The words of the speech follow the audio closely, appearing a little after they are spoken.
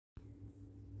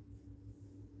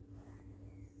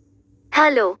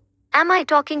Hello, am I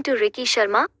talking to Ricky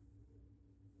Sharma?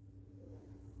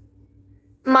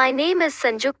 My name is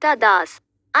Sanjukta Das.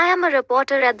 I am a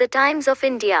reporter at the Times of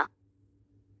India.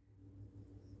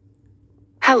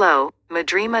 Hello,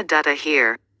 Madrima Dutta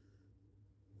here.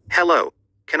 Hello,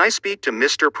 can I speak to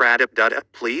Mr. Pradip Dutta,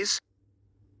 please?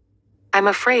 I'm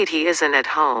afraid he isn't at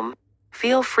home.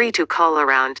 Feel free to call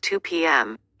around 2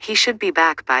 p.m. He should be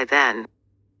back by then.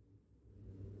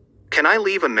 Can I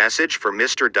leave a message for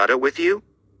Mr. Dutta with you?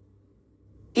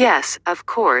 Yes, of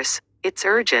course. It's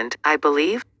urgent, I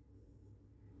believe.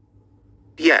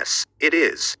 Yes, it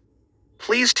is.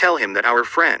 Please tell him that our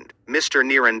friend, Mr.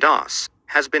 Niran Das,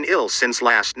 has been ill since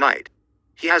last night.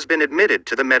 He has been admitted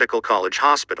to the Medical College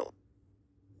Hospital.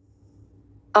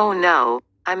 Oh no,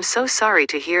 I'm so sorry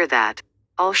to hear that.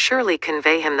 I'll surely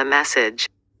convey him the message.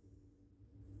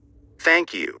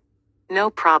 Thank you. No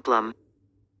problem.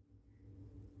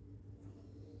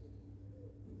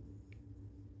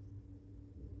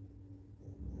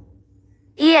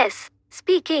 Yes,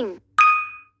 speaking.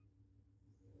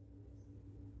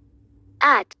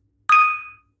 At.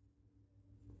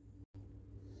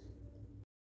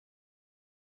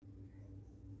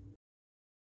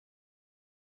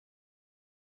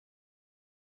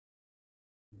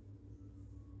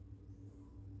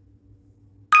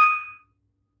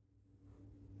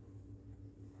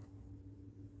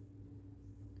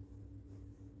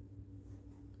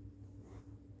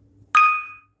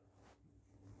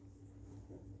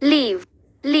 Leave.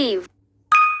 Leave.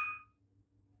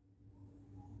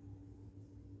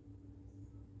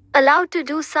 Allowed to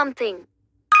do something.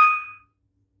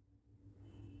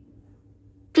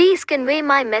 Please convey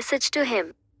my message to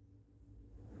him.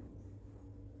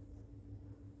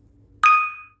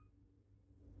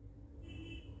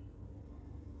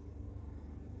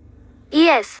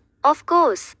 Yes, of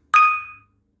course.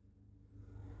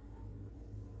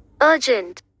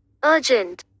 Urgent.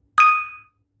 Urgent.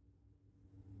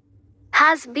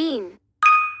 Has been.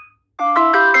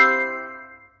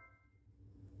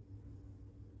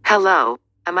 Hello,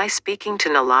 am I speaking to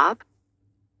Nalab?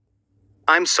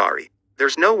 I'm sorry,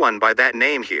 there's no one by that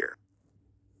name here.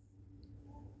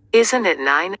 Isn't it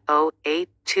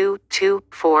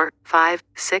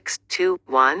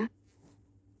 90822455621?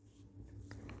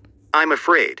 I'm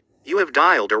afraid, you have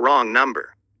dialed a wrong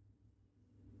number.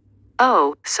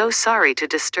 Oh, so sorry to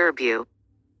disturb you.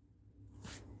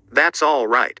 That's all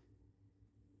right.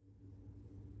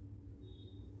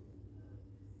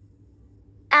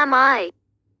 Am I?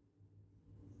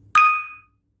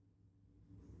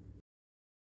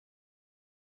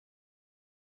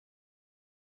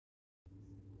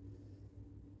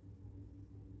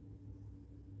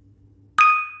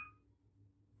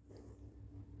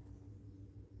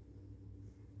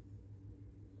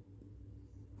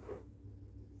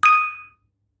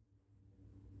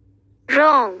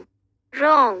 Wrong.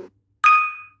 Wrong.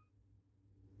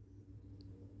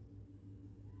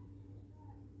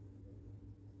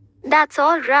 That's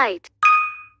all right.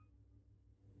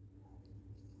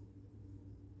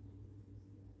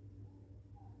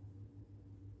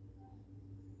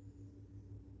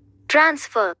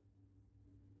 Transfer.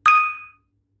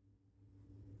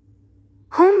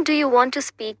 Whom do you want to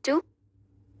speak to?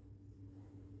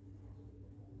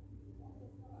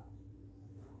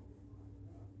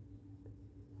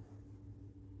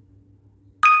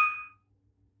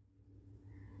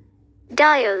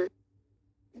 Dial.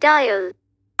 Dial.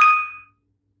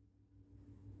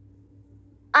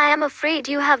 I am afraid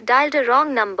you have dialed a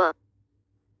wrong number.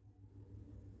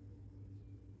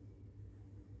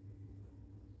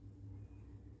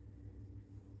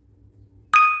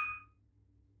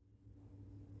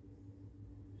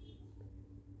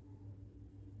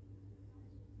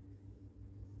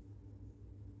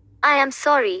 I am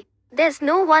sorry, there's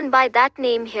no one by that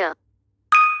name here.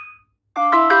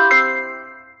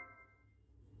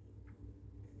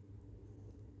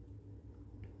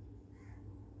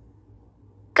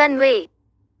 Convey.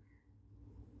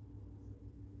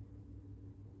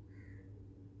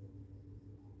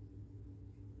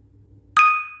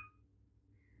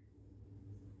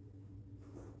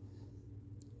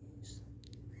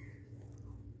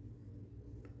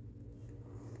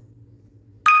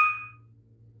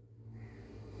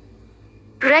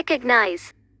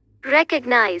 Recognize.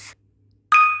 Recognize.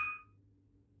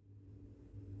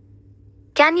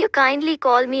 Can you kindly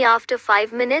call me after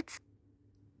 5 minutes?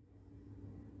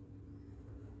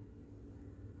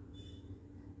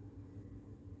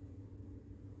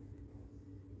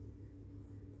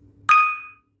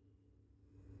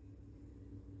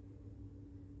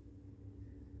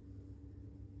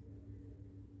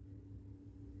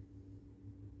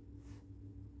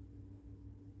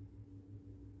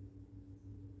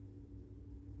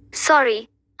 Sorry,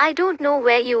 I don't know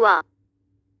where you are.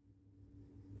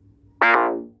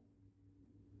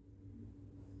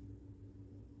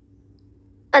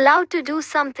 Allowed to do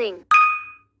something.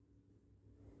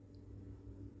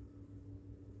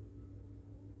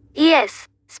 Yes,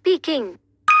 speaking.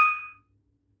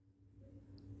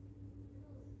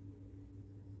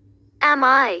 Am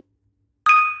I?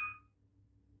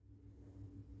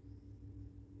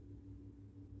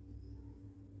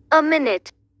 A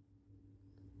minute.